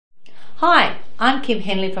Hi, I'm Kim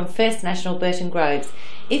Henley from First National Burton Groves.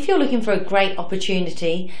 If you're looking for a great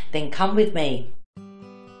opportunity, then come with me.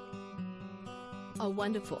 A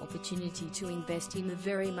wonderful opportunity to invest in the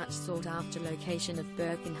very much sought after location of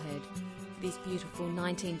Birkenhead. This beautiful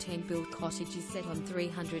 1910 built cottage is set on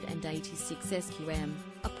 386 sqm,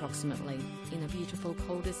 approximately, in a beautiful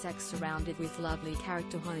cul-de-sac surrounded with lovely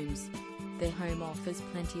character homes. Their home offers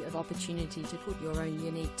plenty of opportunity to put your own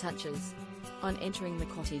unique touches. On entering the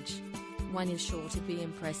cottage, one is sure to be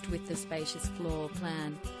impressed with the spacious floor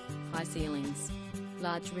plan, high ceilings,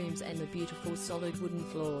 large rooms and the beautiful solid wooden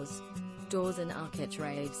floors, doors and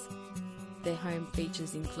architraves. Their home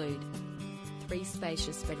features include 3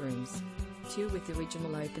 spacious bedrooms, 2 with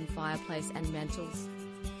original open fireplace and mantels,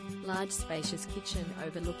 large spacious kitchen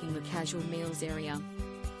overlooking the casual meals area,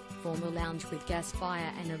 formal lounge with gas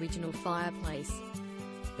fire and original fireplace.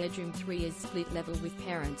 Bedroom 3 is split level with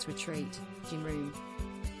parents' retreat, gym room.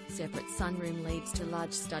 Separate sunroom leads to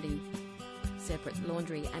large study. Separate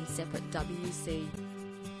laundry and separate WC.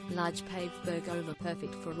 Large paved pergola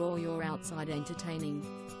perfect for all your outside entertaining.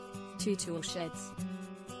 2 tool sheds.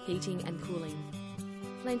 Heating and cooling.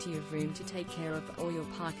 Plenty of room to take care of all your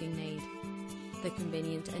parking need. The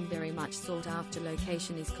convenient and very much sought after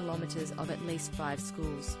location is kilometers of at least 5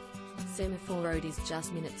 schools. Semaphore Road is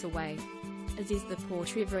just minutes away, as is the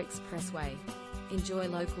Port River Expressway. Enjoy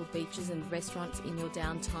local beaches and restaurants in your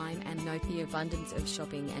downtime and note the abundance of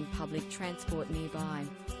shopping and public transport nearby.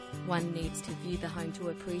 One needs to view the home to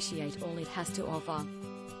appreciate all it has to offer.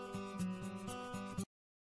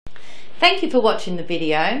 Thank you for watching the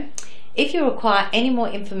video. If you require any more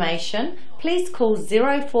information, please call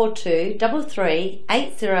 042 33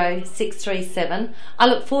 80 637. I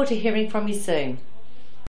look forward to hearing from you soon.